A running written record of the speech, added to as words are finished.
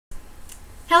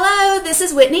Hello, this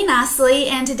is Whitney Nicely,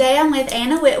 and today I'm with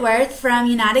Anna Whitworth from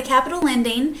United Capital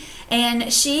Lending,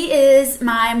 and she is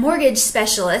my mortgage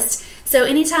specialist. So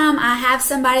anytime I have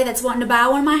somebody that's wanting to buy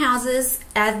one of my houses,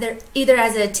 either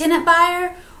as a tenant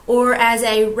buyer or as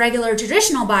a regular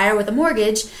traditional buyer with a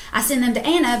mortgage, I send them to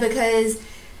Anna because,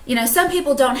 you know, some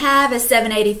people don't have a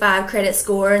 785 credit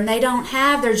score and they don't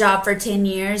have their job for 10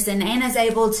 years, and Anna's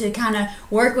able to kind of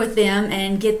work with them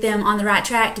and get them on the right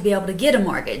track to be able to get a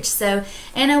mortgage. So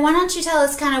Anna, why don't you tell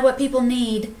us kind of what people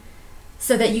need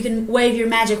so that you can wave your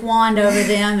magic wand over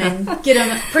them and get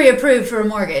them pre-approved for a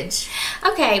mortgage?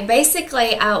 Okay,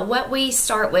 basically what we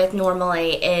start with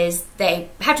normally is they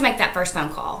have to make that first phone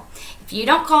call. If you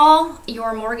don't call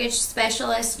your mortgage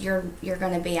specialist, you're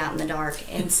going to be out in the dark.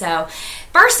 And so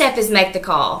first step is make the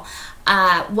call.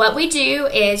 What we do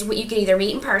is you can either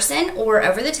meet in person or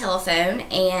over the telephone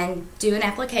and do an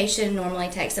application. Normally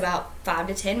takes about 5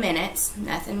 to 10 minutes.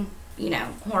 Nothing,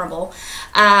 horrible.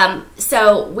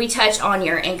 So we touch on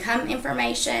your income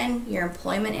information, your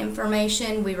employment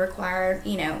information. We require,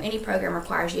 any program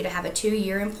requires you to have a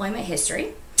 2-year employment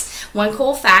history. One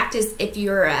cool fact is if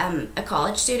you're a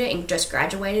college student and just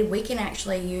graduated, we can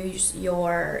actually use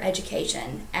your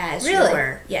education as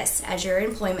as your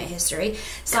employment history.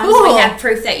 As long as we have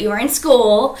proof that you were in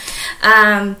school.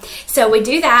 So we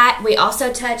do that. We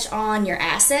also touch on your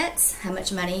assets, how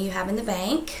much money you have in the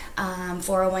bank,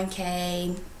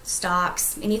 401k,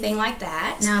 stocks, anything like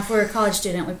that. Now, if we're a college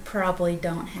student, we probably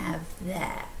don't have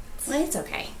that. Well, it's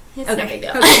okay. It's okay. No big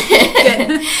deal.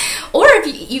 Okay. Good. Or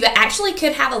if you actually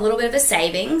could have a little bit of a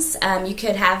savings, you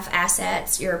could have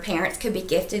assets. Your parents could be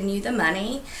gifting you the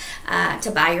money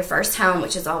to buy your first home,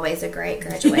 which is always a great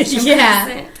graduation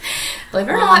present. Believe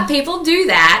it or not, people do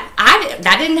that.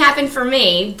 That didn't happen for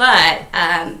me, but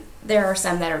there are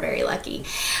some that are very lucky.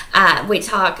 We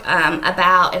talk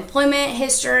about employment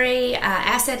history,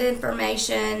 asset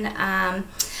information.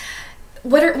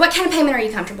 What kind of payment are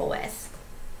you comfortable with?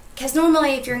 Because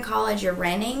normally if you're in college, you're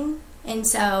renting. And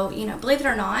so, believe it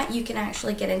or not, you can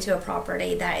actually get into a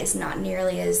property that is not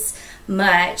nearly as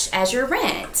much as your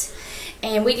rent.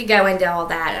 And we could go into all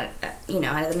that, at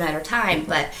another time.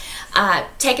 But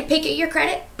take a peek at your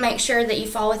credit. Make sure that you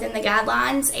fall within the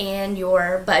guidelines and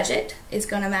your budget is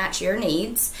going to match your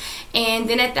needs. And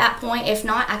then at that point, if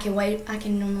not, I can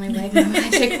normally wave my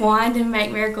magic wand and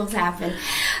make miracles happen.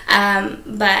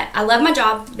 But I love my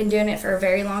job. Been doing it for a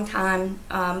very long time,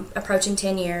 approaching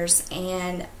 10 years.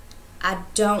 And I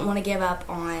don't want to give up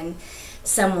on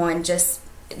someone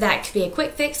that could be a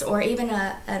quick fix or even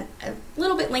a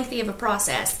little bit lengthy of a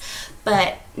process.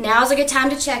 But now's a good time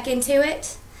to check into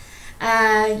it.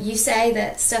 You say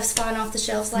that stuff's falling off the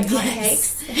shelves like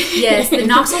hotcakes. Yes, the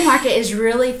Knoxville market is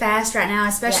really fast right now,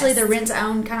 especially the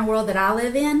rent-to-own kind of world that I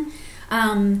live in.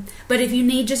 But if you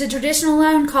need just a traditional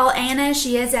loan, call Anna.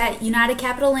 She is at United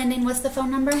Capital Lending. What's the phone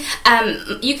number?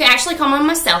 You can actually call me on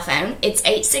my cell phone. It's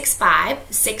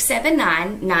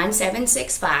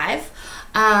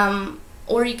 865-679-9765.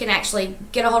 Or you can actually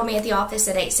get a hold of me at the office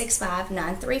at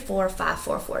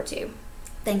 865-934-5442.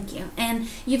 Thank you. And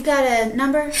you've got a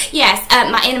number? Yes.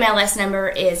 My NMLS number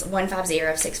is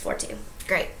 150642.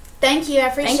 Great. Thank you. I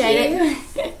appreciate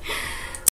it.